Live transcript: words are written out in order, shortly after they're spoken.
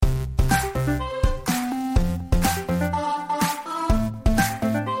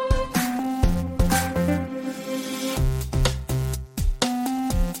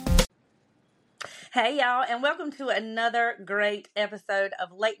Hey, y'all, and welcome to another great episode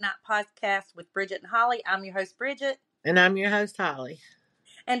of Late Night Podcast with Bridget and Holly. I'm your host, Bridget. And I'm your host, Holly.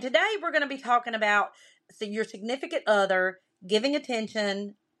 And today we're going to be talking about your significant other giving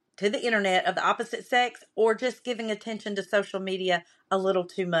attention to the internet of the opposite sex or just giving attention to social media a little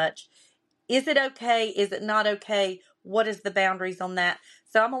too much. Is it okay? Is it not okay? What is the boundaries on that?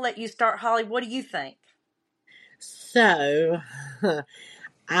 So I'm going to let you start, Holly. What do you think? So,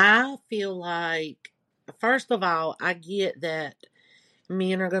 I feel like, first of all, I get that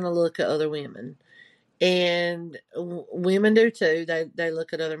men are going to look at other women. And women do too. They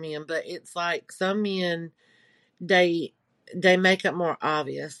look at other men. But it's like some men, they they make it more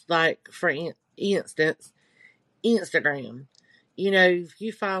obvious. Like, for instance, Instagram. If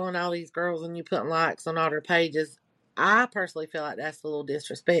you following all these girls and you putting likes on all their pages, I personally feel like that's a little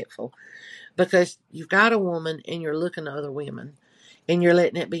disrespectful because you've got a woman and you're looking at other women and you're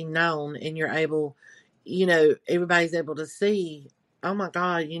letting it be known and you're able, everybody's able to see, oh my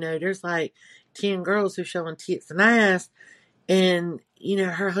God, there's like 10 girls who showing tits and ass and,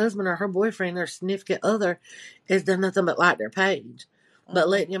 her husband or her boyfriend or significant other has done nothing but like their page. But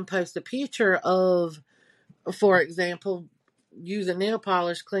letting them post a picture of, for example, using nail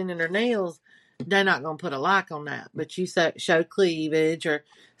polish, cleaning their nails, they're not going to put a like on that. But you show cleavage or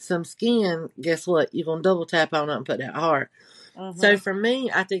some skin, guess what? You're going to double tap on it and put that heart. So for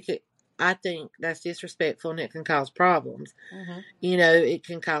me, I think that's disrespectful and it can cause problems. It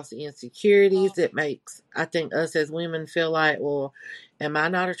can cause insecurities. It makes, I think, us as women feel like, well, am I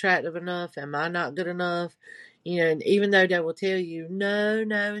not attractive enough? Am I not good enough? And even though they will tell you, no,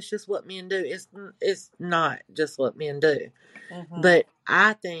 it's just what men do. It's not just what men do. But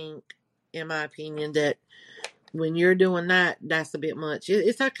I think, in my opinion, that when you're doing that, that's a bit much.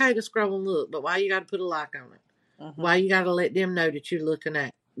 It's okay to scroll and look, but why you got to put a like on it? Why you got to let them know that you're looking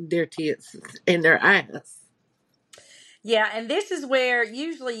at their tits and their ass? Yeah, and this is where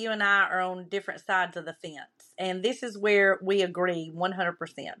usually you and I are on different sides of the fence. And this is where we agree 100%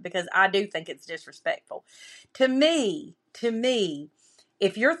 because I do think it's disrespectful. To me,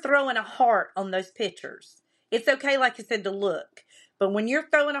 if you're throwing a heart on those pictures, it's okay, like you said, to look. But when you're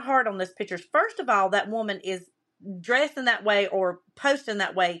throwing a heart on those pictures, first of all, that woman is dressing that way or posting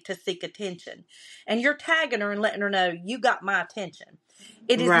that way to seek attention. And you're tagging her and letting her know you got my attention.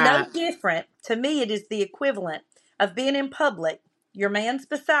 It is no Right. different. To me, it is the equivalent of being in public, your man's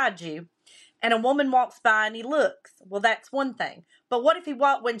beside you, and a woman walks by and he looks. Well, that's one thing. But what if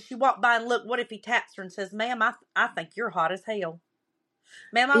when she walked by and looked, what if he taps her and says, ma'am, I think you're hot as hell.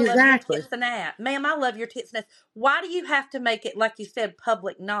 Ma'am, I love your Exactly. tits and ass. Ma'am, I love your tits and ass. Why do you have to make it, like you said,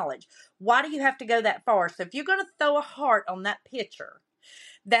 public knowledge? Why do you have to go that far? So if you're going to throw a heart on that picture,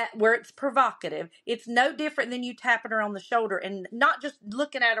 that where it's provocative, it's no different than you tapping her on the shoulder and not just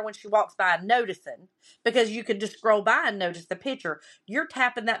looking at her when she walks by and noticing, because you could just scroll by and notice the picture. You're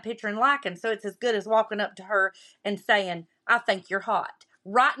tapping that picture and liking, so it's as good as walking up to her and saying, I think you're hot,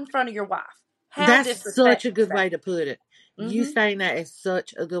 right in front of your wife. How That's such a disrespectful is good that? way to put it. You Mm-hmm. saying that is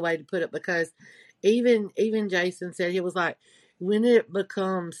such a good way to put it because even Jason said he was like, when it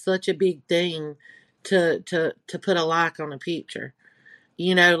becomes such a big thing to put a like on a picture,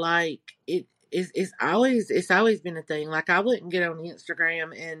 like it's always been a thing. Like I wouldn't get on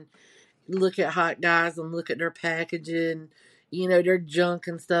Instagram and look at hot guys and look at their packaging, their junk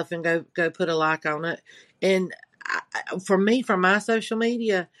and stuff, and go put a like on it. And for me, for my social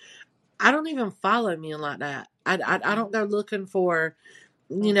media, I don't even follow men like that. I don't go looking for,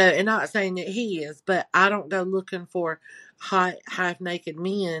 and not saying that he is, but I don't go looking for hot, half naked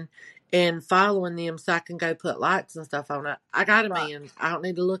men and following them so I can go put likes and stuff on it. I got a Right, man. I don't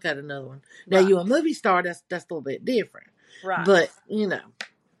need to look at another one. Now, right, you a movie star, that's a little bit different. right. But,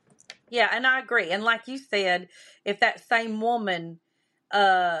 Yeah, and I agree. And like you said, if that same woman,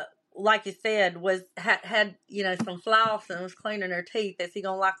 uh, like you said, had some floss and was cleaning her teeth, is he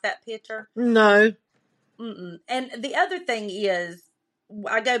gonna like that picture? no. Mm-mm. And the other thing is,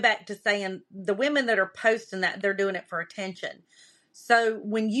 I go back to saying the women that are posting that, they're doing it for attention. So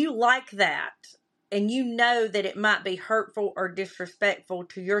when you like that and you know that it might be hurtful or disrespectful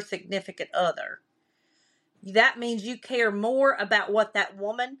to your significant other, that means you care more about what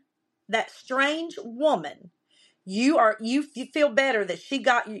that strange woman, you feel better that she's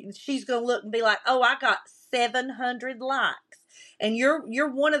going to look and be like, "Oh, I got 700 likes." And you're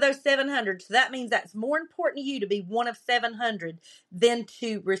one of those 700. So that means that's more important to you to be one of 700 than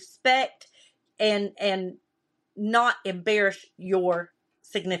to respect and not embarrass your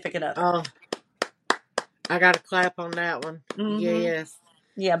significant other. Oh, I got to clap on that one. Mhm. Yes.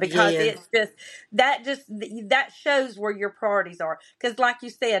 Yeah, because Yes. it's just that shows where your priorities are. Because, like you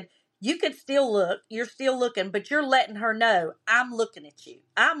said, You could still look, you're still looking, but you're letting her know, I'm looking at you.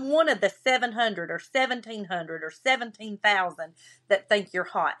 I'm one of the 700 or 1,700 or 17,000 that think you're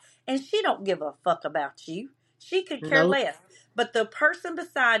hot. And she don't give a fuck about you. She could care Nope. less. But the person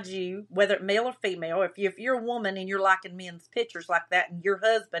beside you, whether male or female, if you're a woman and you're liking men's pictures like that and your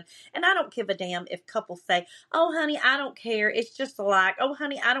husband, and I don't give a damn if couples say, oh, honey, I don't care. It's just a like. Oh,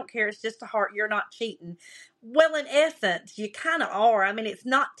 honey, I don't care. It's just a heart. You're not cheating. Well, in essence, you kind of are. I mean, it's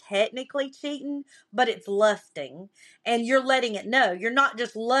not technically cheating, but it's lusting. And you're letting it know. You're not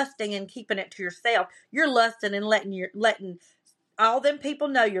just lusting and keeping it to yourself. You're lusting and letting all them people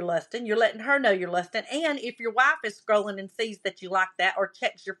know you're lusting. You're letting her know you're lusting. And if your wife is scrolling and sees that you like that, or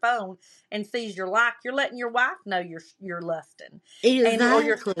checks your phone and sees your like, you're letting your wife know you're lusting, and or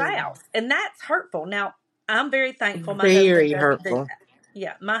your Exactly. spouse, and that's hurtful. Now, I'm very thankful my husband Very doesn't do hurtful. that.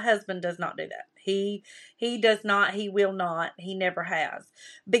 Yeah, my husband does not do that. He does not. He will not. He never has,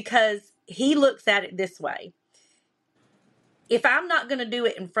 because he looks at it this way. If I'm not going to do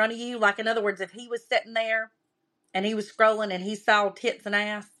it in front of you, like in other words, if he was sitting there and he was scrolling and he saw tits and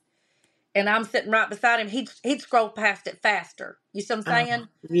ass, and I'm sitting right beside him, he'd scroll past it faster. You see what I'm saying?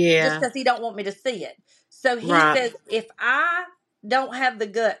 Just Yeah. because he don't want me to see it. So he Right. says, if I don't have the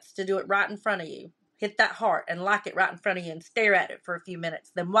guts to do it right in front of you, hit that heart and like it right in front of you and stare at it for a few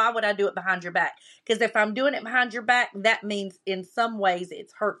minutes, then why would I do it behind your back? Because if I'm doing it behind your back, that means in some ways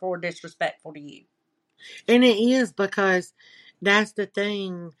it's hurtful or disrespectful to you. And it is, because that's the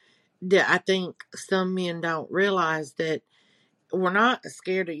thing that I think some men don't realize, that we're not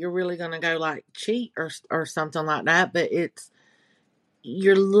scared that you're really going to go like cheat or something like that, but it's,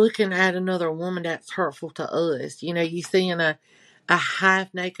 you're looking at another woman that's hurtful to us. You know, you seeing a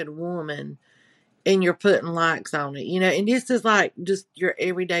half naked woman and you're putting likes on it, you know, and this is like just your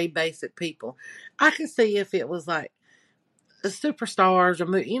everyday basic people. I could see if it was like superstars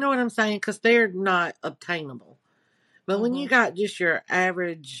or you know what I'm saying, because they're not obtainable. But when you Mm-hmm. got just your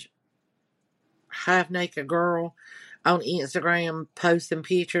average half naked girl on Instagram posting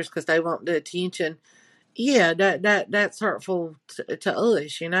pictures because they want the attention, yeah, that's hurtful to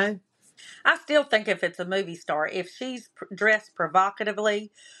us, you know. I still think if it's a movie star, if she's dressed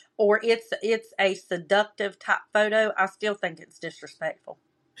provocatively, or it's a seductive type photo, I still think it's disrespectful.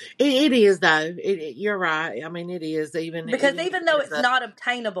 It is though. You're right. I mean, it is, Because even if even though it's it's a. not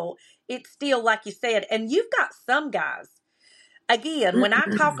obtainable, it's still like you said. And you've got some guys. Again, when I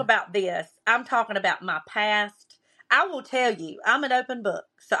talk about this, I'm talking about my past. I will tell you, I'm an open book.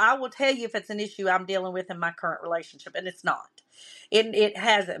 So I will tell you if it's an issue I'm dealing with in my current relationship, and it's not. It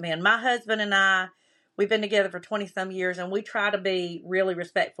hasn't been. My husband and I, we've been together for 20 some years, and we try to be really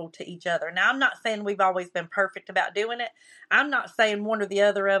respectful to each other. Now, I'm not saying we've always been perfect about doing it. I'm not saying one or the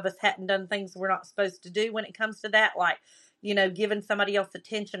other of us hadn't done things we're not supposed to do when it comes to that, like, giving somebody else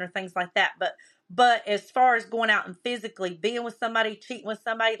attention or things like that. But as far as going out and physically being with somebody, cheating with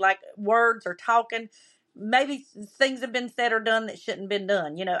somebody, like words or talking, maybe things have been said or done that shouldn't have been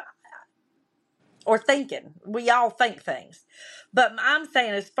done, or thinking. We all think things. But I'm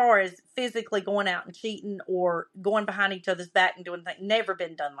saying, as far as physically going out and cheating or going behind each other's back and doing things, never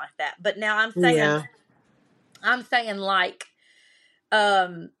been done like that. But now Yeah. I'm saying like,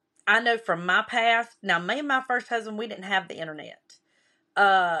 I know from my past, now me and my first husband, we didn't have the internet.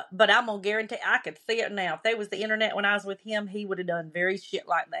 But I'm gonna guarantee I could see it now. If there was the internet when I was with him, he would have done very shit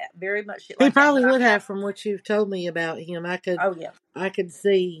like that, very much shit He like that. probably But would have, from what you've told me about him. oh yeah, I could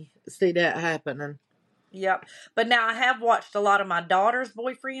see that happening. yep. But now I have watched a lot of my daughter's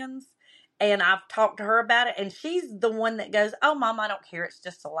boyfriends, and I've talked to her about it, and she's the one that goes, "Oh, Mom, I don't care. It's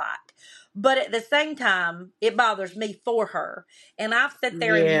just a like." But at the same time, it bothers me for her, and Yeah. I've sat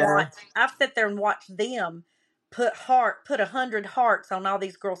there and watched them put 100 hearts on all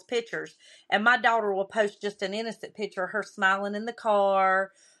these girls' pictures, and my daughter will post just an innocent picture of her smiling in the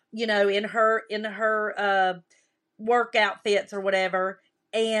car, in her work outfits or whatever,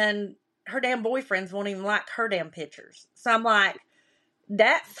 and her damn boyfriends won't even like her damn pictures. So I'm like,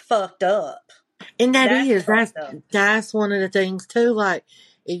 that's fucked up. And that That's is fucked up. that's one of the things too. Like,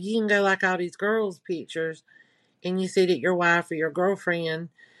 if you can go like all these girls' pictures, and you see that your wife or your girlfriend,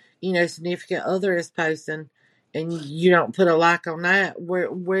 significant other is posting, and you don't put a like on that,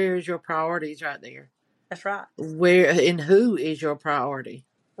 where's your priorities right there? That's right. Where and who is your priority?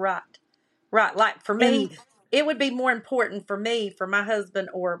 Right. Right. Like for me, And it would be more important for me, for my husband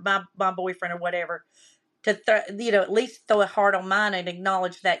or my boyfriend or whatever, to at least throw a heart on mine and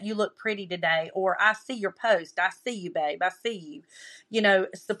acknowledge that you look pretty today, or I see your post, I see you, babe, I see you,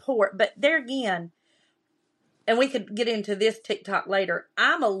 support. But there again, and we could get into this TikTok later.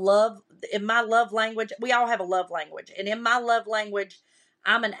 In my love language, we all have a love language. And in my love language,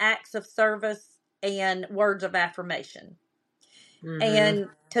 I'm an acts of service and words of affirmation. Mm-hmm. And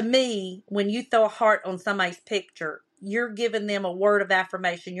to me, when you throw a heart on somebody's picture, you're giving them a word of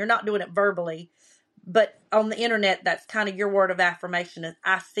affirmation. You're not doing it verbally, but on the internet, that's kind of your word of affirmation is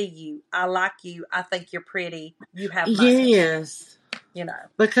I see you, I like you, I think you're pretty, you have money, Yes. you know.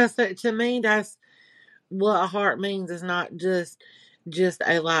 Because to me, that's what a heart means is not just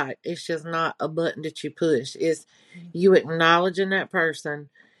a like. It's just not a button that you push. It's you acknowledging that person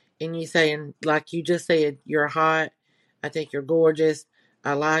and you saying, like you just said, you're hot. I think you're gorgeous.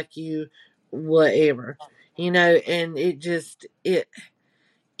 I like you. Whatever, and it's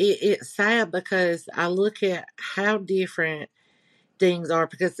sad because I look at how different things are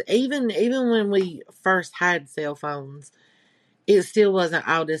because even when we first had cell phones, it still wasn't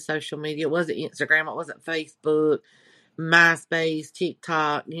all this social media. It wasn't Instagram. It wasn't Facebook, MySpace,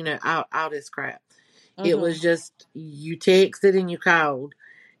 TikTok, all this crap. It Mm-hmm. was just you texted and you called.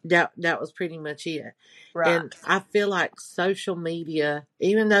 That was pretty much it. And Right. I feel like social media,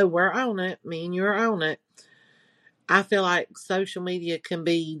 even though we're on it, me and you're on it, I feel like social media can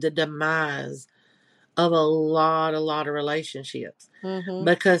be the demise of a lot of relationships Mm-hmm.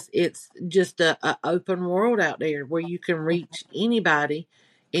 because it's just a open world out there where you can reach anybody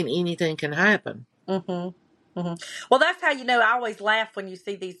and anything can happen. Mm-hmm. Mm-hmm. Well, that's how you know. I always laugh when you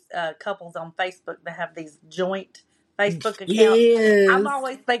see these couples on Facebook that have these joint Facebook accounts. I'm Yes.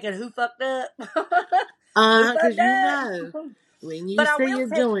 always thinking, who fucked up? Who Because fucked you up? when you But I see will a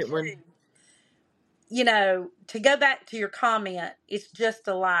tell you joint one. too, to go back to your comment, it's just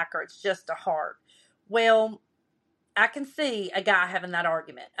a like or it's just a heart. Well, I can see a guy having that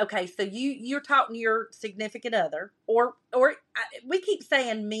argument. Okay, so you're talking to your significant other, we keep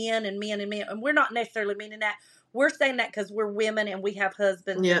saying men and men and men, and we're not necessarily meaning that. We're saying that because we're women and we have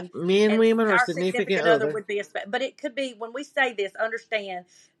husbands, Yeah, men, and women, or our significant significant other other. would be but it could be when we say this. Understand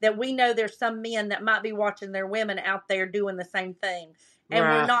that we know there's some men that might be watching their women out there doing the same thing, and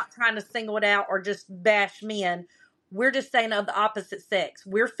we're Right. not trying to single it out or just bash men. We're just saying of the opposite sex.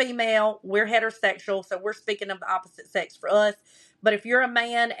 We're female, we're heterosexual, so we're speaking of the opposite sex for us. But if you're a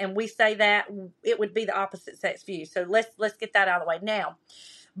man and we say that, it would be the opposite sex for you. So let's get that out of the way now.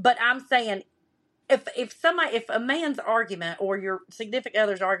 But I'm saying if a man's argument or your significant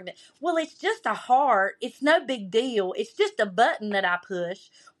other's argument, well, it's just a heart, it's no big deal, it's just a button that I push.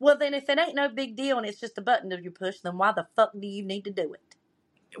 Well, then if it ain't no big deal and it's just a button that you push, then why the fuck do you need to do it?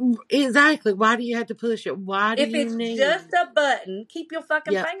 Exactly. Why do you have to push it? Why do If you it's just need? a button, keep your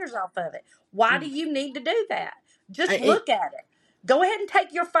fucking Yeah. fingers off of it. Why do you need to do that? Just It, look at it. Go ahead and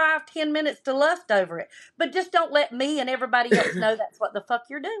take your 5-10 minutes to lust over it. But just don't let me and everybody else know that's what the fuck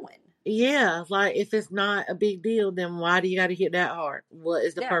you're doing. yeah, like if it's not a big deal, then why do you got to hit that hard? What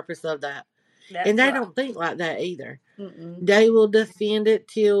is the Yeah, purpose of that? And that's they right. don't think like that either. Mm-mm. They will defend it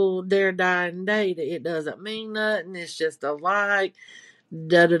till their dying day that it doesn't mean nothing. It's just a like.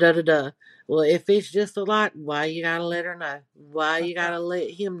 Da da da da da. Well, if it's just a like, why you gotta let her know? Why you gotta let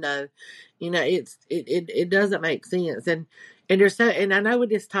him know? It doesn't make sense. And there's so and I know with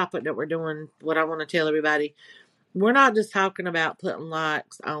this topic that we're doing, what I want to tell everybody, we're not just talking about putting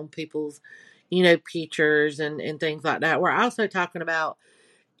likes on people's, pictures and things like that. We're also talking about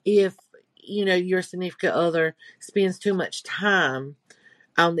if your significant other spends too much time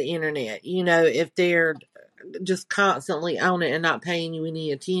on the internet. If they're just constantly on it and not paying you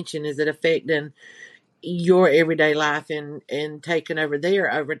any attention, is it affecting your everyday life and taking over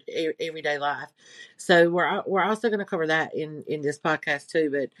their everyday life? So we're also going to cover that in this podcast too.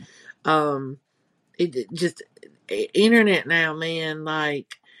 But it just internet now, man.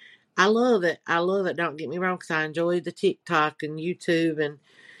 Like I love it. I love it. Don't get me wrong, because I enjoy the TikTok and YouTube and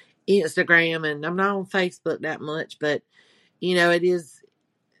Instagram, and I'm not on Facebook that much, but it is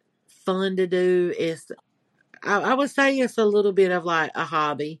fun to do. I would say it's a little bit of like a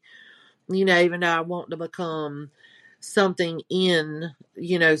hobby, even though I want to become something in,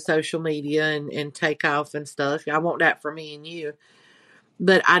 social media and take off and stuff. I want that for me and you.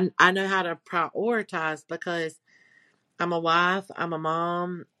 But I know how to prioritize because I'm a wife, I'm a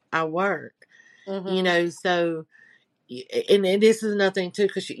mom, I work, Mm-hmm. so, and this is nothing too,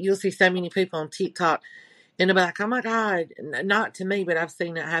 because you'll see so many people on TikTok and they'll be like, oh my God, not to me, but I've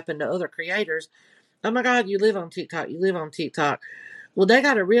seen it happen to other creators. Oh my God, you live on TikTok, you live on TikTok. Well, they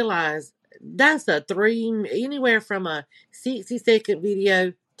got to realize that's anywhere from a 60-second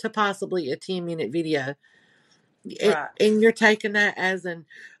video to possibly a 10-minute video. Right. And you're taking that as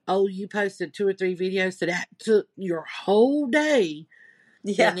oh, you posted 2 or 3 videos, so that took your whole day.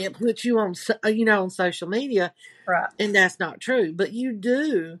 Yeah. And it puts you on, on social media. Right. And that's not true. But you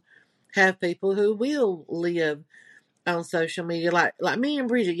do have people who will live on social media. Like me and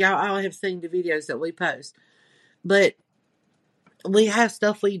Bridget, y'all all have seen the videos that we post. But we have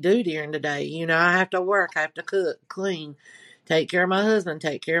stuff we do during the day. I have to work, I have to cook, clean, take care of my husband,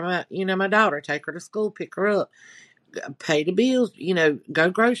 take care of my daughter, take her to school, pick her up, pay the bills, go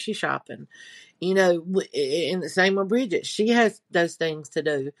grocery shopping. And the same with Bridget. She has those things to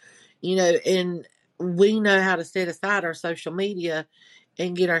do, and we know how to set aside our social media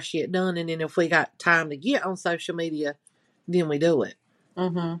and get our shit done. And then if we got time to get on social media, then we do it.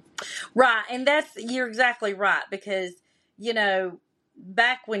 Mm-hmm. Right. And you're exactly right, because,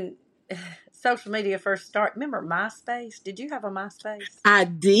 back when social media first started, remember MySpace? Did you have a MySpace? I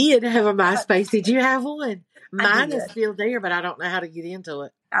did have a MySpace. Did you have one? I Mine is did. still there, but I don't know how to get into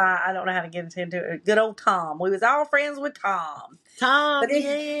it. I don't know how to get into it. Good old Tom. We was all friends with Tom. Tom, But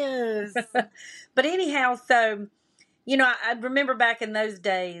yes. but anyhow, so I remember back in those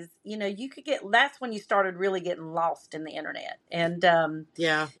days, you could that's when you started really getting lost in the internet. And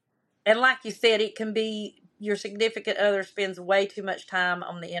Yeah. and like you said, it can be your significant other spends way too much time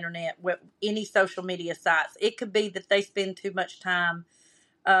on the internet with any social media sites. It could be that they spend too much time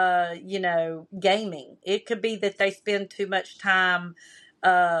gaming. It could be that they spend too much time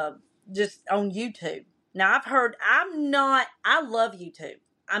just on YouTube. Now I love YouTube.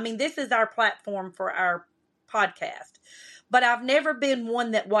 I mean, this is our platform for our podcast. But I've never been one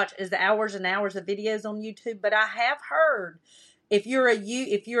that watches hours and hours of videos on YouTube, but I have heard if you're a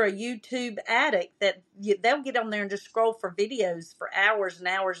YouTube addict that they'll get on there and just scroll for videos for hours and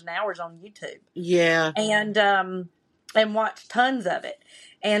hours and hours on YouTube. Yeah. And watch tons of it.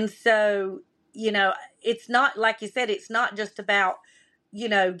 And so, it's not, like you said, it's not just about,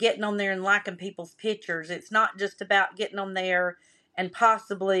 getting on there and liking people's pictures. It's not just about getting on there and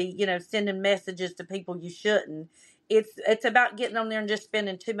possibly, sending messages to people you shouldn't. It's about getting on there and just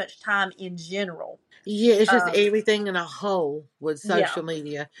spending too much time in general. Yeah, it's just Um, everything in a whole with yeah. social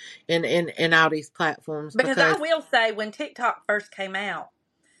media and all these platforms Because I because will say, when TikTok first came out,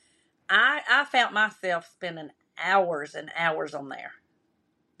 I found myself spending hours and hours on there,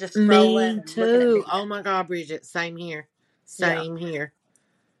 just scrolling me and looking at too. videos. Oh my God, Bridget, same here. Yeah. Same here.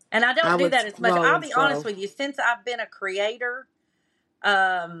 And I I don't do would that as much. scroll I'll and be honest scroll. with you. Since I've been a creator,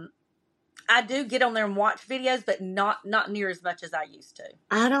 um, I do get on there and watch videos, but not near as much as I used to.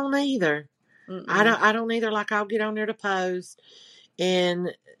 I don't either. Mm-mm. I don't either. Like I'll get on there to post,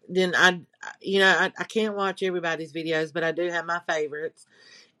 and then I can't watch everybody's videos, but I do have my favorites.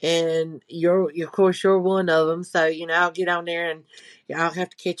 And of course you're one of them. So I'll get on there and I'll have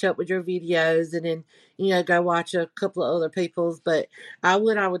to catch up with your videos, and then go watch a couple of other people's. But I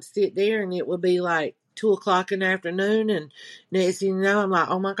would sit there, and it would be like 2 o'clock in the afternoon, and next thing you know, I'm like,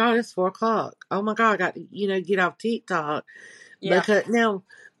 oh my God, it's 4 o'clock. Oh my God, I got to get off TikTok. Yeah. Because now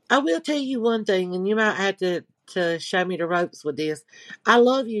I will tell you one thing, and you might have to show me the ropes with this. I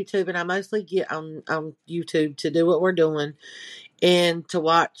love YouTube, and I mostly get on YouTube to do what we're doing and to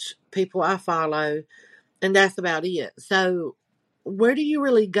watch people I follow, and that's about it. So, where do you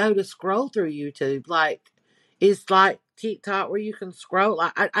really go to scroll through YouTube? Like, it's like TikTok where you can scroll.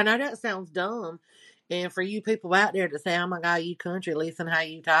 Like, I know that sounds dumb, and for you people out there to say, "Oh my God, you country, listen how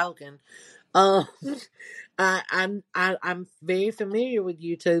you talking," uh, I'm very familiar with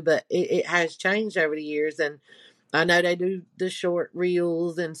YouTube, but it has changed over the years, and I know they do the short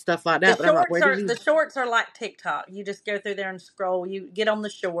reels and stuff like The that. But I'm like, shorts where do are you? the shorts are like TikTok. You just go through there and scroll. You get on the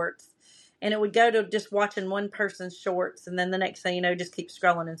shorts, and it would go to just watching one person's shorts, and then the next thing you know, just keep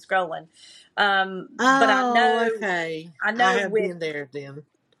scrolling and scrolling. But Oh, okay. I I know have with been there then.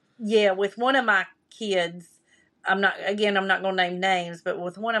 with one of my kids, I'm not going to name names, but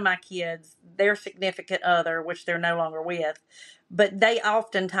with one of my kids, their significant other, which they're no longer with, but they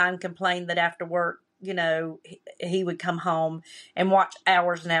oftentimes complain that after work, he would come home and watch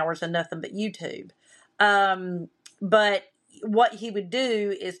hours and hours of nothing but YouTube. But what he would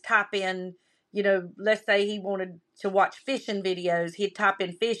do is type in, let's say he wanted to watch fishing videos, he'd type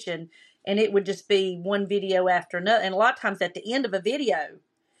in fishing, and it would just be one video after another. And a lot of times at the end of a video,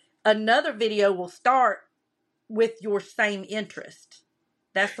 another video will start with your same interest.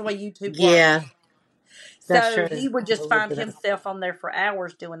 That's the way YouTube works. Yeah, that's So true. he would just I'll look find it up. himself on there for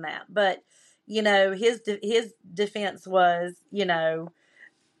hours doing that. But his defense was, well,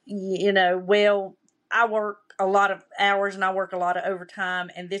 I work a lot of hours and I work a lot of overtime,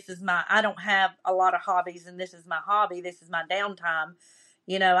 and I don't have a lot of hobbies, and this is my hobby. This is my downtime.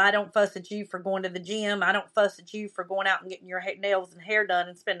 I don't fuss at you for going to the gym. I don't fuss at you for going out and getting your nails and hair done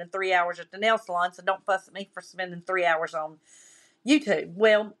and spending 3 hours at the nail salon. So don't fuss at me for spending 3 hours on YouTube.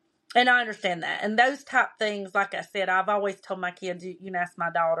 Well, and I understand that. And those type things, like I said, I've always told my kids, you can ask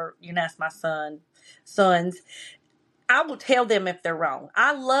my daughter, you can ask my sons. I will tell them if they're wrong.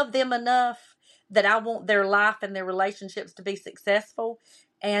 I love them enough that I want their life and their relationships to be successful.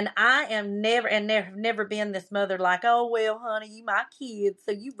 And I am never, and there have never been this mother like, oh, well, honey, you my kids,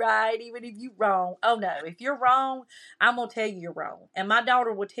 so you right, even if you wrong. Oh, no, if you're wrong, I'm going to tell you you're wrong. And my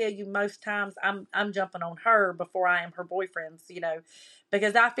daughter will tell you most times I'm jumping on her before I am her boyfriend's,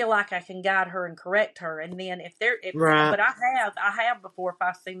 because I feel like I can guide her and correct her. And then Right. but I have before, if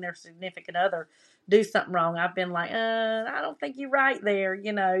I've seen their significant other do something wrong, I've been like, I don't think you're right there.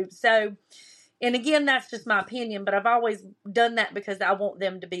 So, and again, that's just my opinion, but I've always done that because I want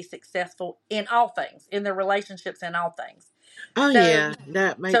them to be successful in all things, in their relationships and all things. Oh So, yeah,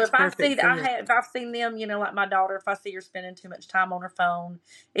 that so makes if I see perfect that sense. if I've seen them, like my daughter, if I see her spending too much time on her phone,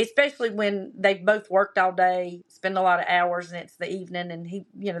 especially when they've both worked all day, spend a lot of hours, and it's the evening, and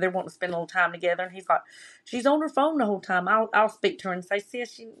they're wanting to spend a little time together, and he's like, she's on her phone the whole time. I'll speak to her and say,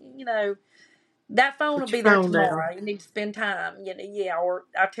 sis, that phone will Put your be there phone down. tomorrow. You need to spend time, yeah. Or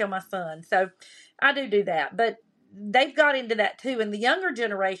I tell my son, so I do that, but they've got into that too. And the younger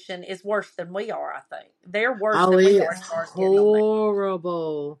generation is worse than we are. I think they're worse Oh, than we are it's as far as getting on that.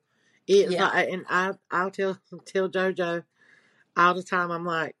 horrible. It's Yeah. like, and I'll tell JoJo all the time. I'm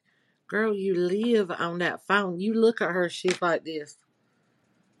like, girl, you live on that phone. You look at her, she's like this.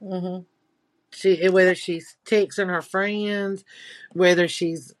 Mhm. Whether she's texting her friends, whether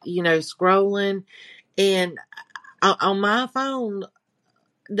she's scrolling, and on my phone,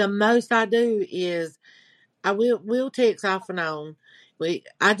 the most I do is I will text off and on.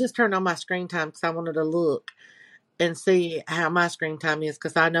 I just turned on my screen time because I wanted to look and see how my screen time is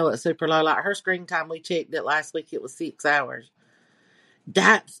because I know it's super low. Like her screen time, we checked it last week. It was 6 hours.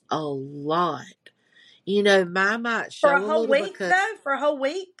 That's a lot. Mine might For a show a whole little week, because though. For a whole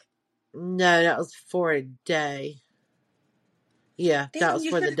week. no, that was for a day. Yeah, that Dang, was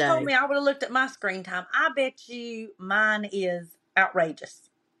you for should the have told day. me. I would have looked at my screen time. I bet you mine is outrageous.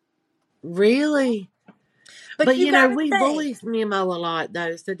 Really? But But you got to we think. voice memo a lot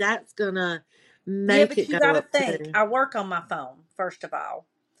though, so that's gonna Yeah, make but it you go got to up think. too. I work on my phone first of all.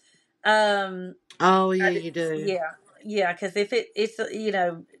 Um, Oh I yeah, do, you do. yeah, yeah. Because if it's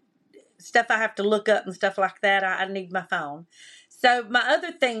stuff I have to look up and stuff like that, I need my phone. So my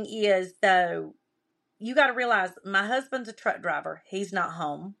other thing is though, you got to realize my husband's a truck driver. He's not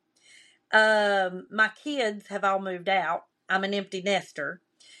home. My kids have all moved out. I'm an empty nester.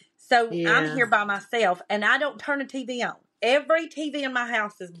 So I'm Yeah. here by myself and I don't turn a TV on. Every TV in my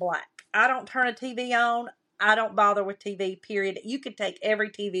house is black. I don't turn a TV on. I don't bother with TV, period. You could take every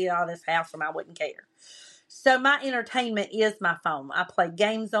TV out of this house and I wouldn't care. So my entertainment is my phone. I play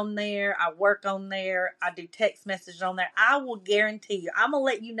games on there. I work on there. I do text messages on there. I will guarantee you. I'm gonna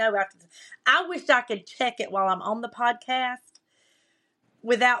let you know after. I wish I could check it while I'm on the podcast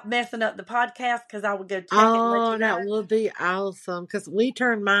without messing up the podcast because I would go check it and let Oh, you know. that would be awesome. Because we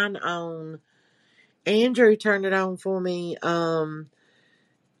turned mine on. Andrew turned it on for me.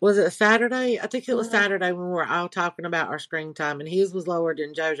 Was it Saturday? I think it was Mm-hmm. Saturday when we were all talking about our screen time, and his was lower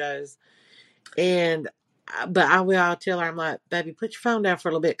than JoJo's. And but I will tell her, I'm like, baby, put your phone down for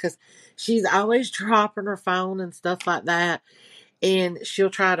a little bit because she's always dropping her phone and stuff like that, and she'll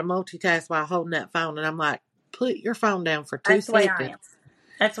try to multitask while holding that phone, and I'm like, put your phone down for two That's the way I am. seconds,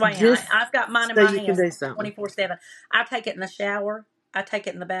 That's the way I am. just I've got mine in so my you can hand do something. 24/7. I take it in the shower. I take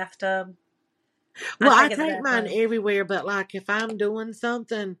it in the bathtub. I Well, I take it in the take mine bathroom. everywhere, but like if I'm doing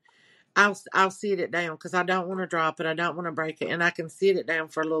something, I'll sit it down because I don't want to drop it. I don't want to break it, and I can sit it down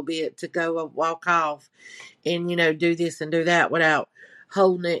for a little bit to go walk off, and do this and do that without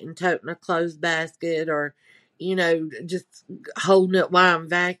holding it and toting a clothes basket or just holding it while I'm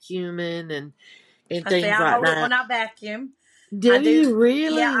vacuuming and I say things I like hold it that. when I vacuum. I Do do. you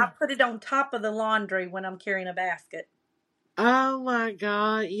Yeah, I really? put it on top of the laundry when I'm carrying a basket. Oh my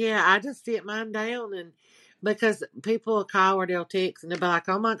God. Yeah, I just sit mine down and because people will call or they'll text and they'll be like,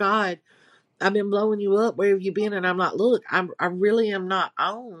 oh my God, I've been blowing you up. Where have you been? And I'm like, look, I really am not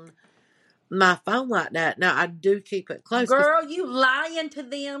on my phone like that. Now I do keep it close because Girl, you lying to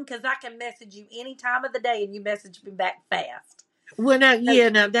them because I can message you any time of the day and you message me back fast. well, now So, yeah,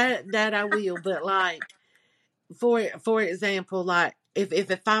 now that I will, but like for example, like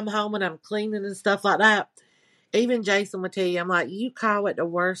if I'm home and I'm cleaning and stuff like that, even Jason would tell you, I'm like, you call at the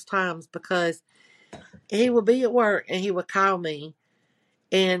worst times because he would be at work and he would call me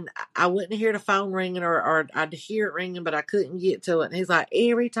and I wouldn't hear the phone ringing or I'd hear it ringing, but I couldn't get to it. And he's like,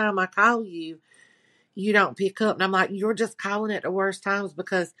 every time I call you, you don't pick up. And I'm like, you're just calling at the worst times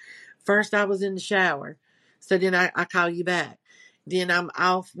because first I was in the shower. So then I call you back. Then I'm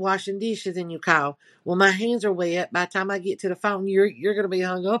off washing dishes and you call. Well, my hands are wet. By the time I get to the phone, you're going to be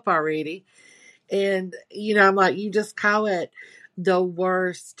hung up already. And, I'm like, you just call it the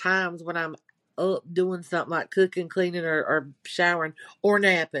worst times when I'm up doing something like cooking, cleaning, or showering, or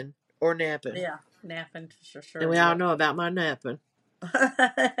napping, or napping. Yeah, napping for And sure. we all Yeah. know about my napping.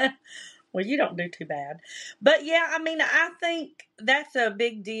 Well, you don't do too bad. But yeah, I mean, I think that's a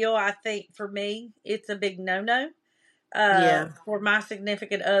big deal. I think for me, it's a big no no. Yeah. For my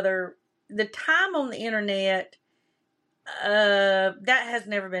significant other, the time on the internet, that has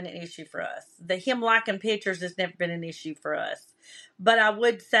never been an issue for us. The him liking pictures has never been an issue for us. But I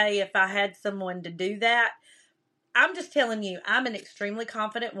would say if I had someone to do that, I'm just telling you, I'm an extremely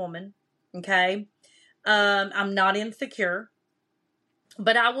confident woman. Okay. I'm not insecure.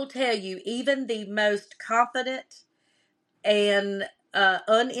 But I will tell you, even the most confident and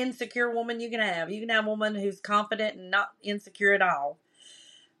uninsecure woman you can have a woman who's confident and not insecure at all.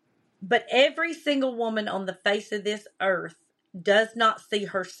 But every single woman on the face of this earth does not see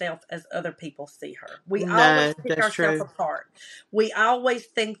herself as other people see her. We always No, pick that's ourselves true. apart. We always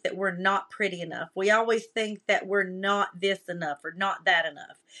think that we're not pretty enough. We always think that we're not this enough or not that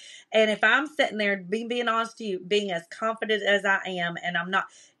enough. And if I'm sitting there being honest to you, being as confident as I am, and I'm not,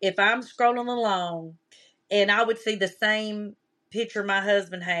 if I'm scrolling along and I would see the same picture my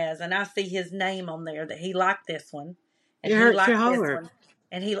husband has, and I see his name on there that he liked this one, and It he hurts your liked this heart. one,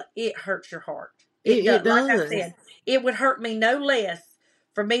 and it hurts your heart. It It does. Like I does. said, it would hurt me no less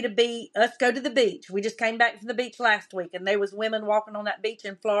for me to be us go to the beach. We just came back from the beach last week, and there was women walking on that beach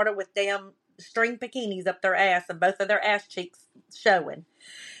in Florida with damn string bikinis up their ass and both of their ass cheeks showing.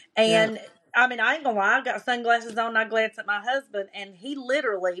 Yeah. And I mean, I ain't gonna lie, I got sunglasses on. I glance at my husband, and he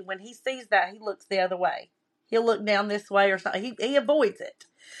literally, when he sees that, he looks the other way. He'll look down this way or something. He avoids it.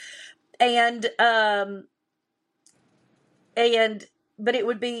 And and but it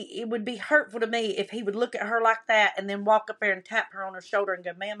would be hurtful to me if he would look at her like that and then walk up there and tap her on her shoulder and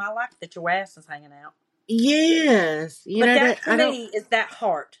go, "Ma'am, I like that your ass is hanging out." Yes. But That that to I don't. me is that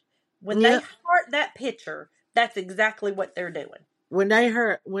heart. When they Yep. heart that picture, that's exactly what they're doing. When they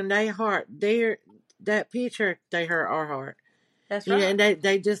heart their that picture, they hurt our heart. That's right. And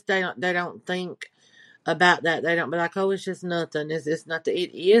they don't think about that. They don't be like, oh, it's just nothing. It's nothing.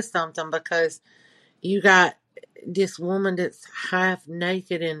 It is something because you got this woman that's half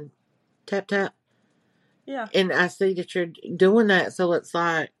naked and tap tap, Yeah. and I see that you're doing that. So it's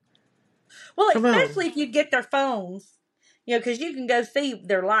like, Well, come on. especially if you get their phones, because you can go see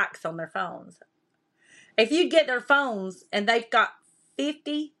their likes on their phones. If you get their phones and they've got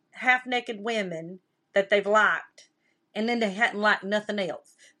 50 half naked women that they've liked, and then they hadn't liked nothing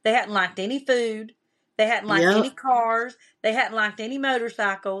else. They hadn't liked any food. They hadn't liked any Yep. cars. They hadn't liked any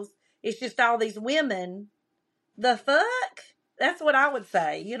motorcycles. It's just all these women. The fuck? That's what I would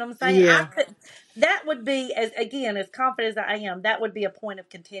say. You know what I'm saying? I Yeah. could. That would be as confident as I am. That would be a point of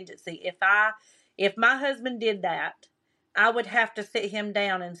contingency. If my husband did that, I would have to sit him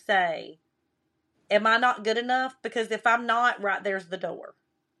down and say, am I not good enough? Because if I'm not, right there's the door.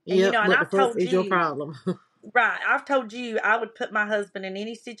 And Yep. and What the I've fuck told is your you, problem? right, I've told you I would put my husband in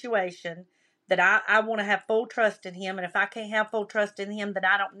any situation that I want to have full trust in him. And if I can't have full trust in him, then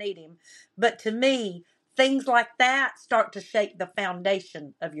I don't need him. But to me, things like that start to shake the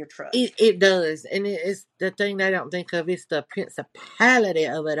foundation of your It trust. it does, and it's the thing they don't think of. It's the principality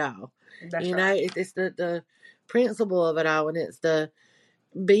of it all. That's right. It's the principle of it all, and it's the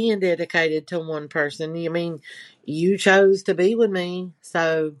being dedicated to one person. You mean you chose to be with me,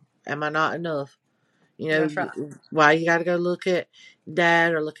 so am I not enough? That's right. Why you got to go look at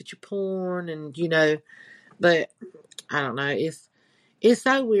that or look at your porn, and but I don't know. It's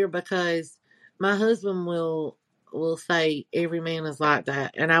so weird because my husband will say every man is like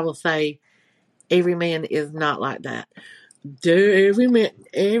that, and I will say every man is not like that. Every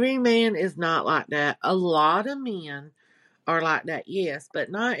man is not like that. A lot of men are like that, yes, but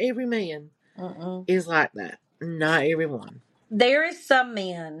not every man Mm-mm. is like that. Not everyone. There is some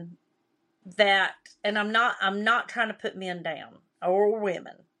men that, and I'm not trying to put men down or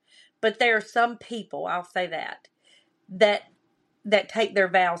women, but there are some people, I'll say that that take their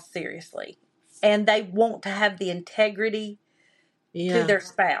vows seriously, and they want to have the integrity to Yeah, their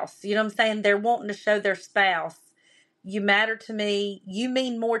spouse. You know what I'm saying? They're wanting to show their spouse, you matter to me. You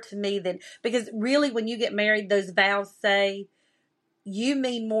mean more to me than, because really when you get married, those vows say, you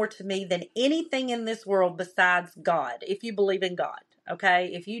mean more to me than anything in this world besides God. If you believe in God,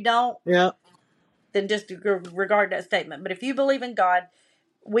 okay? If you don't, yep, then just regard that statement. But if you believe in God,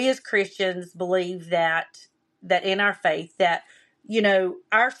 we as Christians believe that in our faith that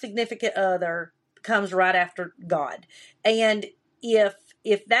our significant other comes right after God. And if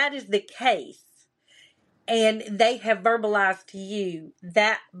that is the case and they have verbalized to you,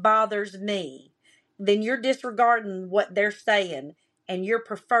 that bothers me, then you're disregarding what they're saying and you're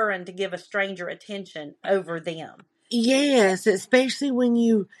preferring to give a stranger attention over them. Yes, especially when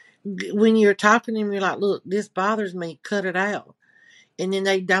you're talking to them, you're like, look, this bothers me, cut it out. And then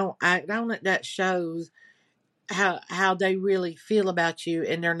they don't act on it. That shows how they really feel about you,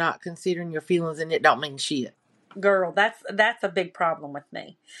 and they're not considering your feelings, and it don't mean shit. Girl, that's a big problem with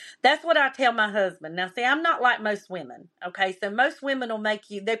me. That's what I tell my husband. Now, see, I'm not like most women. Okay, so most women will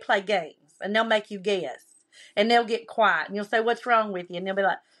they play games and they'll make you guess, and they'll get quiet, and you'll say, "What's wrong with you?" And they'll be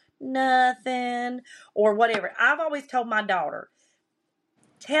like, "Nothing," or whatever. I've always told my daughter,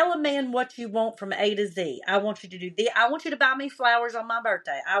 tell a man what you want from A to Z. I want you to do this. I want you to buy me flowers on my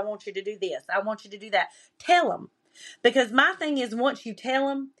birthday. I want you to do this. I want you to do that. Tell them. Because my thing is, once you tell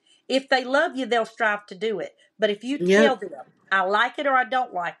them, if they love you, they'll strive to do it. But if you tell Yep, them, I like it or I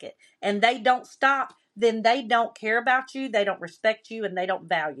don't like it, and they don't stop, then they don't care about you, they don't respect you, and they don't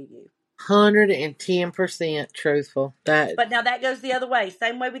value you. 110% truthful. That. But now that goes the other way.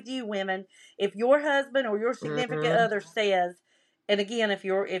 Same way with you women. If your husband or your significant Mm-hmm. other says, and again, if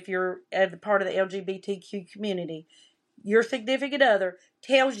you're a part of the LGBTQ community, your significant other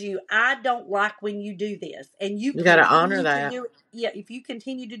tells you, I don't like when you do this, and you You got to honor continue to that. do it. Yeah, if you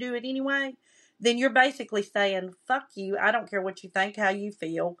continue to do it anyway, then you're basically saying, fuck you. I don't care what you think, how you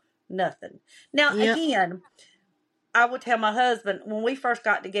feel, nothing. Now, Yep. again, I would tell my husband when we first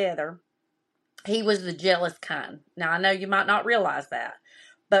got together, he was the jealous kind. Now, I know you might not realize that,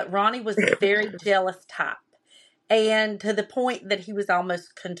 but Ronnie was the very jealous type. And to the point that he was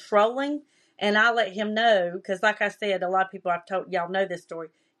almost controlling. And I let him know, because like I said, a lot of people I've told, y'all know this story.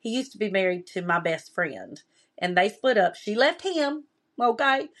 He used to be married to my best friend, and they split up. She left him,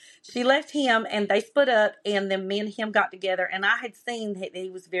 okay? She left him, and they split up, and then me and him got together, and I had seen that he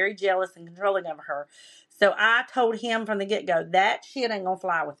was very jealous and controlling of her. So I told him from the get-go, that shit ain't gonna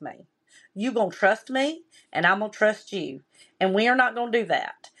fly with me. You gonna trust me, and I'm gonna trust you. And we are not gonna do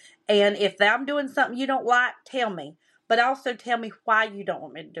that. And if I'm doing something you don't like, tell me. But also tell me why you don't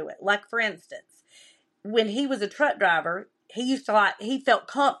want me to do it. Like, for instance, when he was a truck driver, he felt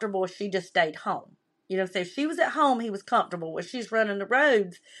comfortable if she just stayed home. You know, so if she was at home, he was comfortable. If she's running the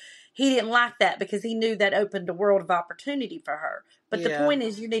roads, he didn't like that because he knew that opened a world of opportunity for her. But the Yeah. point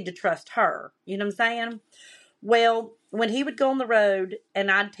is, you need to trust her. You know what I'm saying? Well, when he would go on the road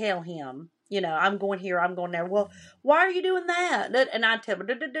and I'd tell him, I'm going here, I'm going there. Well, why are you doing that? And I'd tell him,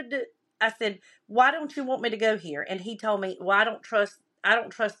 I said, why don't you want me to go here? And he told me, well, I don't trust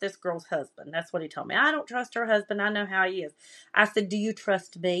this girl's husband. That's what he told me. I don't trust her husband. I know how he is. I said, do you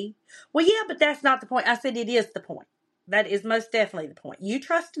trust me? Well, yeah, but that's not the point. I said, it is the point. That is most definitely the point. You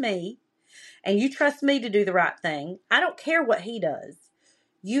trust me, and you trust me to do the right thing. I don't care what he does.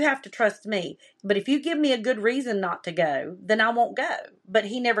 You have to trust me. But if you give me a good reason not to go, then I won't go. But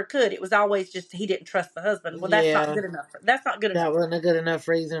he never could. It was always just he didn't trust the husband. Well, that's not Yeah. good enough. That's not good That enough for wasn't me. a good enough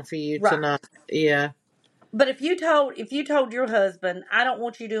reason for you to Right. not. Yeah. But if you told your husband, I don't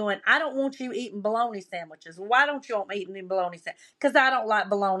want you eating bologna sandwiches. Why don't you want me eating bologna sandwiches? Because I don't like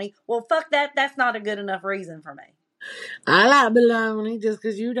bologna. Well, fuck that. That's not a good enough reason for me. I like bologna. Just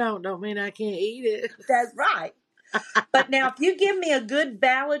because you don't mean I can't eat it. That's right. But now, if you give me a good,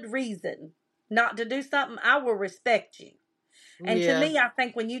 valid reason not to do something, I will respect you. And to Yeah. me, I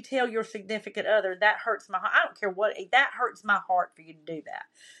think when you tell your significant other, that hurts my heart. I don't care that hurts my heart for you to do that.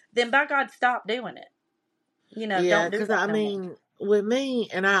 Then by God, stop doing it. Yeah. Don't do Because that I no more. mean, with me,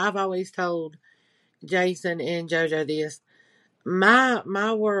 and I've always told Jason and JoJo this.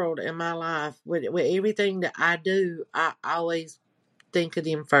 My world and my life with everything that I do, I always think of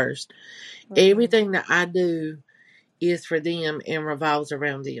them first. Mm-hmm. Everything that I do is for them and revolves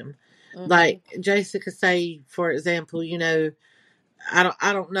around them. Mm-hmm. Like Jessica say, for example, I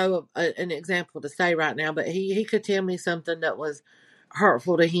don't know an example to say right now, but he could tell me something that was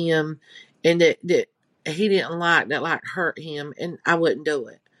hurtful to him, and that he didn't like hurt him, and I wouldn't do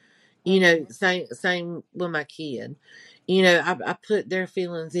it. Mm-hmm. Same with my kid. I put their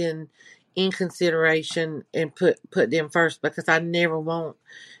feelings in consideration and put them first because I never want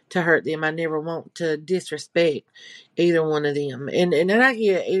to hurt them. I never want to disrespect either one of them. And then I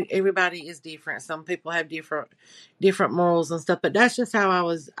get everybody is different. Some people have different morals and stuff, but that's just how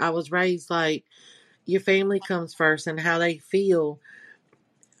I was raised. Like, your family comes first, and how they feel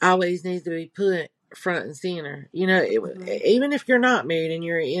always needs to be put front and center. Mm-hmm. Even if you're not married and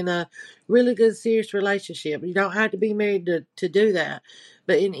you're in a really good, serious relationship, you don't have to be married to do that.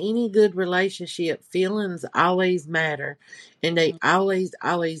 But in any good relationship, feelings always matter, and they always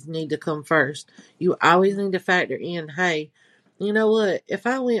need to come first. You always Mm-hmm. need to factor in, hey, you know what? If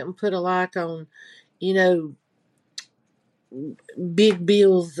I went and put a like on, you know, Big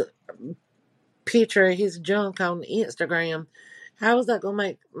Bill's picture of his junk on Instagram, how is that going to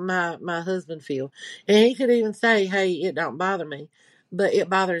make my husband feel? And he could even say, hey, it don't bother me, but it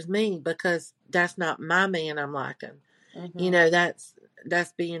bothers me because that's not my man I'm liking. Mm-hmm.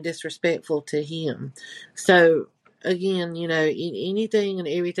 That's being disrespectful to him. So again, anything and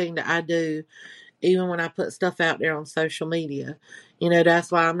everything that I do, even when I put stuff out there on social media,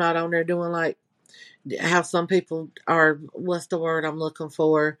 that's why I'm not on there doing like how some people are. What's the word I'm looking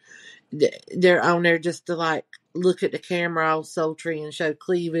for? They're on there just to like look at the camera all sultry and show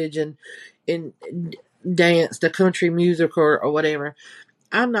cleavage and dance to country music or whatever.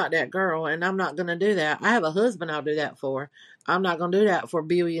 I'm not that girl, and I'm not going to do that. I have a husband I'll do that for. I'm not going to do that for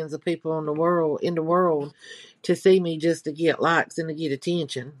billions of people in the world to see me just to get likes and to get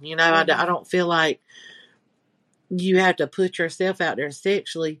attention. I Mm-hmm. don't feel like you have to put yourself out there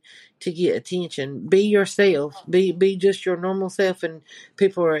sexually to get attention. Be yourself. Be just your normal self, and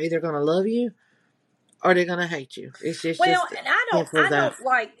people are either going to love you or they're going to hate you. It's Well, just and I don't, simple as I that. don't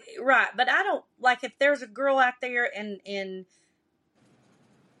like right, but I don't like if there's a girl out there and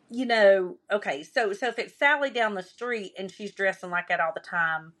okay, so if it's Sally down the street and she's dressing like that all the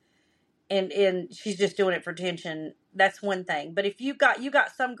time, and she's just doing it for attention, that's one thing. But if you got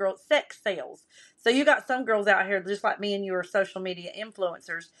some girls, sex sales, so you got some girls out here just like me and you are social media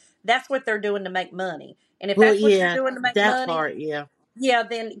influencers. That's what they're doing to make money, and if Well, that's what you're yeah, doing to make that money, part, yeah. yeah,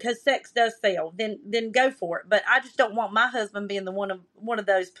 then because sex does sell, then go for it. But I just don't want my husband being the one of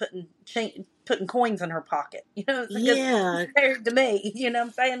those putting coins in her pocket, because he's Yeah, married to me. You know what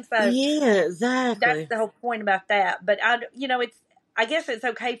I'm saying? So yeah, that's exactly. the whole point about that. But I guess it's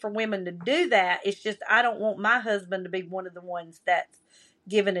okay for women to do that. It's just I don't want my husband to be one of the ones that's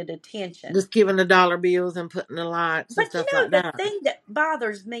giving it attention. Just giving the dollar bills and putting the lights and But stuff like the that. thing that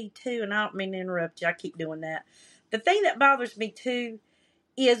bothers me too, and I don't mean to interrupt you, I keep doing that. The thing that bothers me too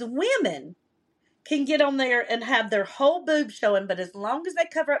is women can get on there and have their whole boob showing, but as long as they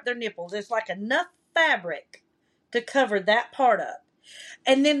cover up their nipples, there's like enough fabric to cover that part up.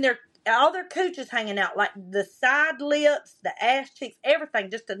 And then all their cooch is hanging out, like the side lips, the ass cheeks, everything,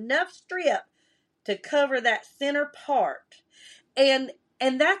 just enough strip to cover that center part.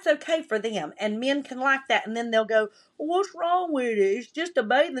 And that's okay for them. And men can like that. And then they'll go, well, what's wrong with it? It's just a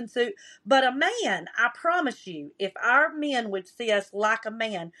bathing suit. But a man, I promise you, if our men would see us like a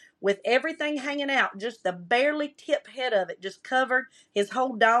man with everything hanging out, just the barely tip head of it, just covered, his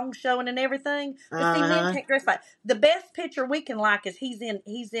whole dong showing and everything. But see, men Uh-huh. can't dress like the best picture we can like is he's in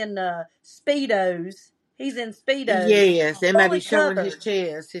speedos. He's in speedos, Yes, and maybe fully showing his covered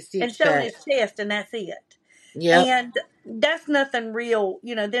chest, his and six showing pack. his chest, and that's it. Yep. And that's nothing real,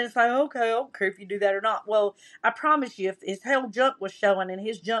 then it's like, okay, I don't care if you do that or not. Well, I promise you, if his whole junk was showing and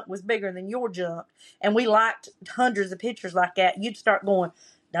his junk was bigger than your junk, and we liked hundreds of pictures like that, you'd start going,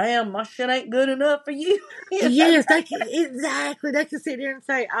 damn, my shit ain't good enough for you. Yes, they can exactly. They can sit there and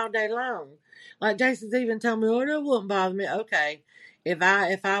say all day long. Like Jason's even told me, "Oh, that wouldn't bother me." Okay, if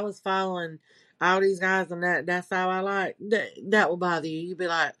I was following all these guys and that's how I like that would bother you. You'd be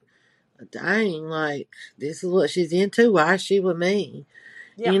like, "Dang, like this is what she's into. Why is she with me?"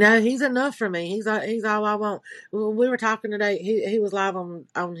 Yeah. He's enough for me. He's all I want. We were talking today. He was live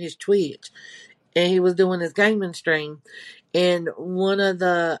on his Twitch, and he was doing his gaming stream, and one of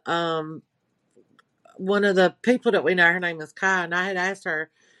the people that we know, her name is Kai, and I had asked her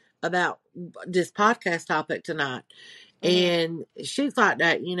about this podcast topic tonight, Mm-hmm. and she's like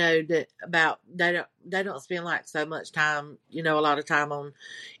that, that about they don't spend like so much time, a lot of time on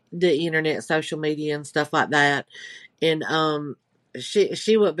the internet, social media, and stuff like that, and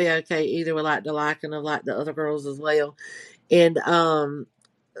she would be okay either with like the liking of like the other girls as well, and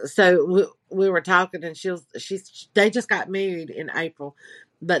so we were talking, and they just got married in April,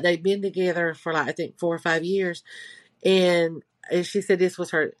 but they've been together for like I think 4 or 5 years, and she said this was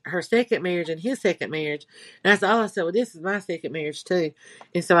her second marriage and his second marriage, and I said, oh, I said, well, this is my second marriage too,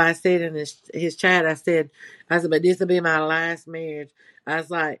 and so I said in his chat, I said, but this will be my last marriage. I was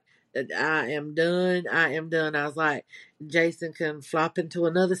like, I am done. I was like, Jason can flop into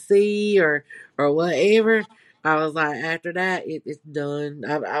another sea or whatever. I was like, after that, it's done.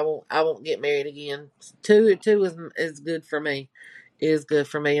 I won't get married again. Two is good for me. Is good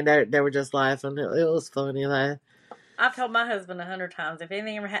for me, and they were just laughing. It was funny though. I've told my husband 100 times if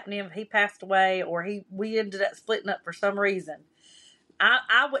anything ever happened to him, if he passed away or we ended up splitting up for some reason,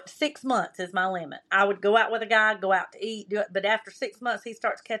 I would 6 months is my limit. I would go out with a guy, go out to eat, do it, but after 6 months he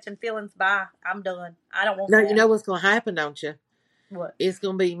starts catching feelings. Bye, I'm done. I don't want Now you that. know what's gonna happen, don't you? What? It's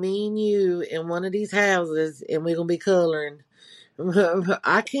gonna be me and you in one of these houses, and we're gonna be coloring.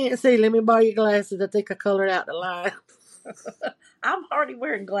 I can't see. Let me borrow your glasses. I think I colored out the line. I'm already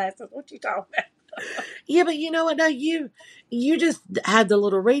wearing glasses. What you talking about? Yeah, but you know what? Though you just had the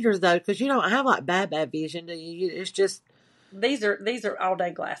little readers though, because you don't have like bad vision, do you? It's just These are all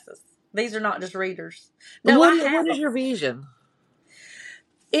day glasses. These are not just readers. No, I what have is them. your vision?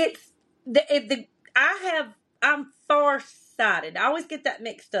 It's the I have I'm far-sighted. I always get that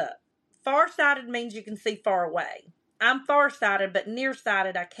mixed up. Far-sighted means you can see far away. I'm far-sighted, but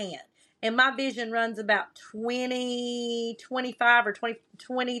nearsighted I can't. And my vision runs about 20, 25, or 20,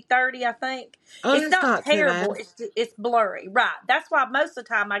 20, 30. I think. Oh, It's that's not not too terrible. bad. It's blurry. Right. That's why most of the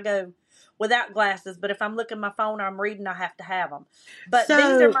time I go without glasses, but if I'm looking at my phone or I'm reading, I have to have them. But these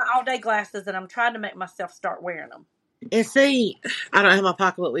are So my all-day glasses, and I'm trying to make myself start wearing them. and see, I don't have my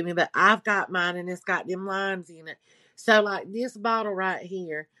pocketbook with me, but I've got mine and it's got them lines in it. So like this bottle right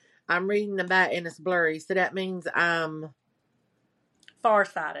here, I'm reading the back and it's blurry. So that means I'm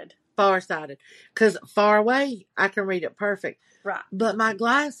Far-sighted. farsighted. Because far away, I can read it perfect. Right. But my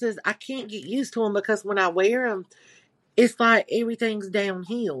glasses, I can't get used to them because when I wear them, it's like everything's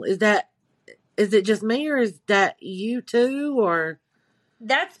downhill. Is it just me or is that you too or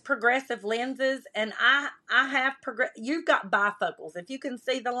That's progressive lenses, and I have you've got bifocals. If you can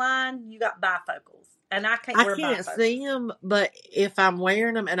see the line, you got bifocals, and I can't I wear can't bifocals. see them, but if I'm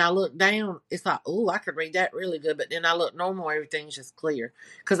wearing them and I look down, it's like, oh, I could read that really good. But then I look normal, everything's just clear.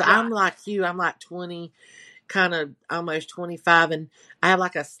 Because I'm Right. like you, I'm like 20, kind of almost 25, and I have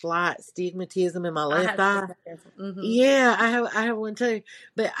like a slight stigmatism in my I left have eye. stigmatism. Mm-hmm. Yeah, I have one too.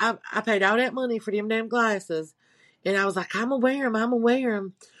 But I paid all that money for them damn glasses, and I was like, I'm gonna wear them. I'm gonna wear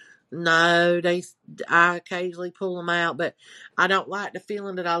them. No, I occasionally pull them out, but I don't like the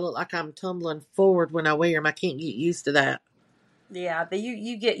feeling that I look like I'm tumbling forward when I wear them. I can't get used to that. Yeah,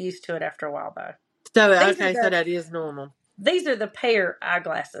 you get used to it after a while though. So These are okay, so the that is normal. these are the pair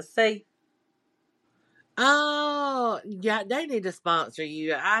eyeglasses. See, Oh, yeah, they need to sponsor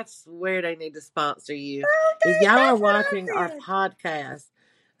you. I swear they need to sponsor you. If okay, y'all are that's what watching I our said. podcast,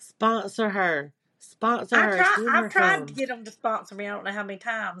 sponsor her. Sponsor her. Send I've her tried to some. get them to sponsor me. I don't know how many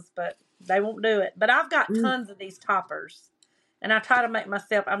times, but they won't do it. But I've got Mm, tons of these toppers, and I try to make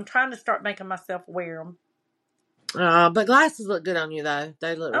myself. I'm trying to start making myself wear them. but glasses look good on you though.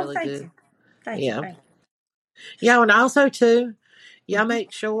 They look Oh, really thank good. you. Thank you. Yeah. Thank Yeah, and also too, you. y'all Hmm.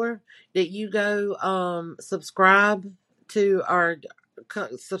 make sure that you go subscribe to our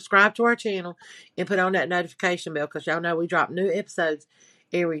subscribe to our channel and put on that notification bell because y'all know we drop new episodes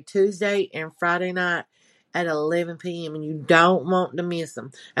every Tuesday and Friday night at 11 p.m. and you don't want to miss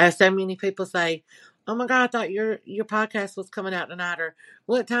them. I have so many people say, "Oh my God, I thought your podcast was coming out tonight," or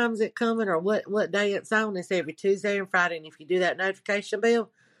 "What time is it coming?" or "What day it's on?" It's every Tuesday and Friday, and if you do that notification bell,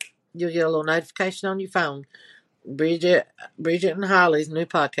 you'll get a little notification on your phone. Bridget, Bridget and Holly's new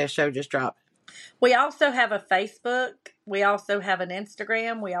podcast show just dropped. We also have a Facebook. We also have an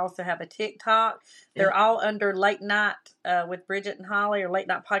Instagram. We also have a TikTok. Yeah. They're all under Late Night with Bridget and Holly, or Late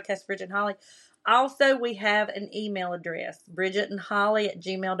Night Podcast Bridget and Holly. Also, we have an email address,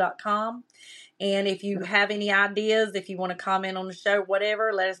 bridgetandholly@gmail.com. And if you have any ideas, if you want to comment on the show,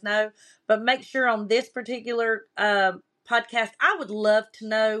 whatever, let us know. But make sure on this particular podcast, I would love to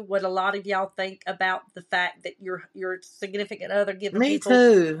know what a lot of y'all think about the fact that your significant other giving Me people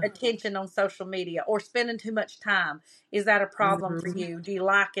too. attention on social media or spending too much time. Is that a problem for Hmm. you? Do you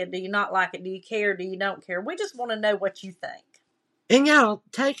like it? Do you not like it? Do you care? Do you don't care? We just want to know what you think. And y'all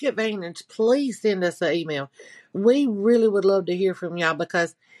take advantage. Please send us an email. We really would love to hear from y'all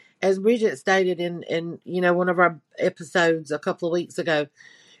because, as Bridget stated in one of our episodes a couple of weeks ago,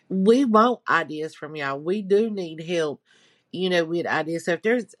 we want ideas from y'all. We do need help, with ideas. So if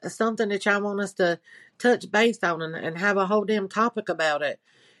there's something that y'all want us to touch base on and have a whole damn topic about it,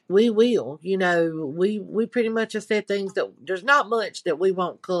 we will. We pretty much have said things that there's not much that we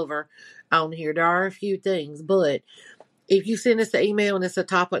won't cover on here. There are a few things, but if you send us an email and it's a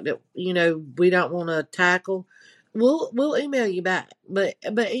topic that we don't want to tackle, we'll email you back. But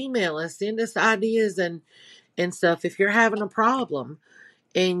email us, send us ideas and stuff. If you're having a problem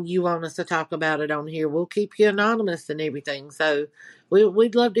and you want us to talk about it on here, we'll keep you anonymous and everything. So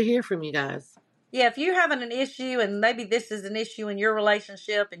we'd love to hear from you guys. Yeah, if you're having an issue and maybe this is an issue in your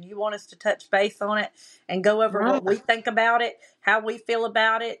relationship and you want us to touch base on it and go over Right. what we think about it, how we feel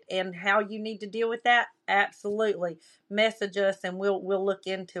about it, and how you need to deal with that, absolutely. Message us and we'll look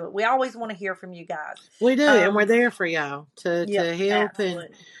into it. We always want to hear from you guys. We do, and we're Um, there for y'all to yep, help, and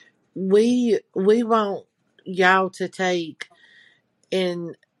absolutely. we want y'all to take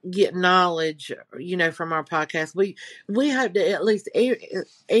and get knowledge, from our podcast. We hope that at least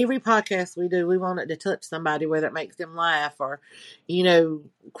every podcast we do, we want it to touch somebody, whether it makes them laugh or,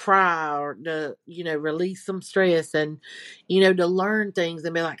 cry or to, release some stress and, to learn things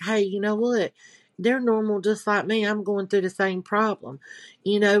and be like, hey, you know what? They're normal just like me. I'm going through the same problem.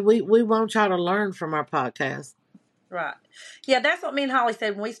 We want y'all to learn from our podcast. Right. Yeah, that's what me and Holly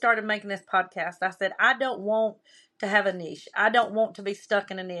said when we started making this podcast. I said, I don't want to have a niche. I don't want to be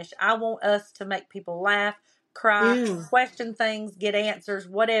stuck in a niche. I want us to make people laugh, cry, Yeah. question things, get answers,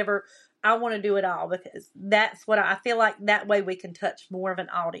 whatever. I want to do it all because that's what I feel like that way we can touch more of an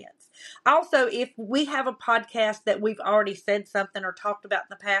audience. Also, if we have a podcast that we've already said something or talked about in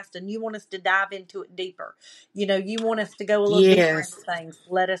the past and you want us to dive into it deeper, you want us to go a little deeper into Yes. things,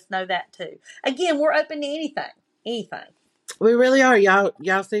 let us know that too. Again, we're open to anything. Anything. We really are.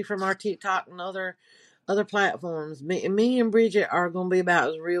 Y'all see from our TikTok and other platforms. Me and Bridget are gonna be about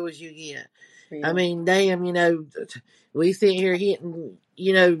as real as you get. Real. I mean, damn, we sit here hitting,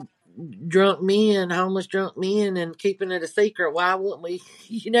 drunk men, homeless drunk men, and keeping it a secret. Why wouldn't we,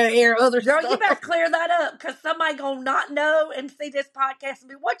 air other Girl, stuff? you better clear that up because somebody gonna not know and see this podcast and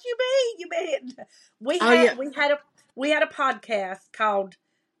be, what you mean? You mean Oh yeah. we had a podcast called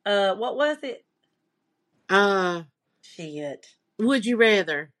what was it? Shit. Would you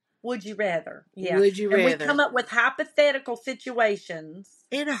rather? Would you rather? Yeah. Would you And we rather? come up with hypothetical situations.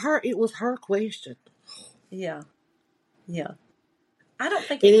 And it was her question. Yeah. Yeah. I don't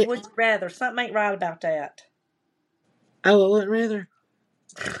think And it's it, would you rather. Something ain't right about that. oh, I wouldn't rather.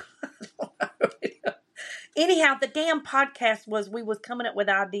 Anyhow, the damn podcast was we was coming up with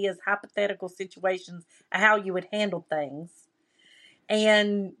ideas, hypothetical situations, how you would handle things,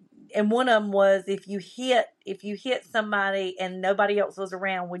 and one of them was if you hit somebody and nobody else was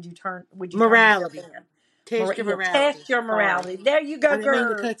around, would you turn Morality. yourself in? Test your morality. Test your morality. There you go, I didn't mean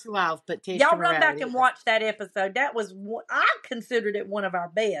to girl. cut you off, but test Y'all your run back morality. and watch that episode. That was I considered it one of our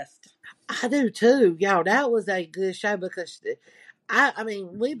best. I do too, y'all. That was a good show because I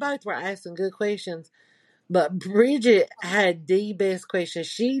mean, we both were asking good questions, but Bridget had the best questions.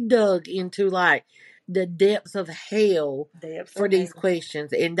 She dug into like the depths of hell for these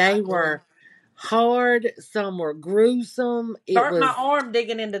questions, and they were hard. Some were gruesome. Hurt my arm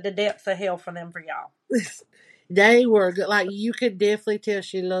digging into the depths of hell for them for y'all. They were good. Like, you could definitely tell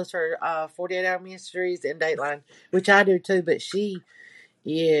she loves her 48 Hour Mysteries and Dateline, which I do too, but she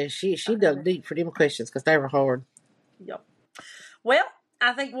dug deep for them questions because they were hard. Yep. Well,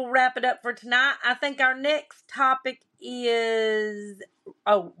 I think we'll wrap it up for tonight. I think our next topic is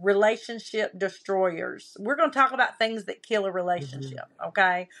relationship destroyers. We're going to talk about things that kill a relationship.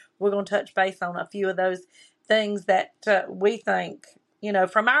 Okay, we're going to touch base on a few of those things that we think,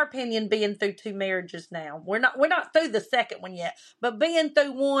 from our opinion, being through 2 marriages now. We're not through the second one yet, but being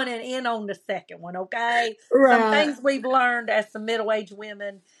through one and in on the second one. Okay, Right. Some things we've learned as some middle-aged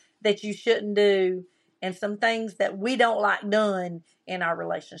women that you shouldn't do, and some things that we don't like done in our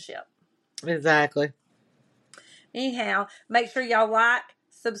relationship. Exactly. Anyhow, make sure y'all like,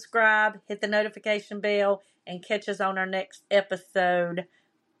 subscribe, hit the notification bell, and catch us on our next episode.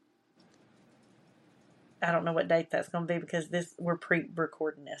 I don't know what date that's going to be because we're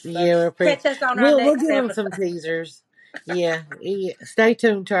pre-recording this. So yeah, catch us on our next We'll give them episode. some teasers. yeah. Stay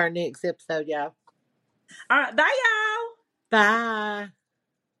tuned to our next episode, y'all. All right, bye, y'all. Bye.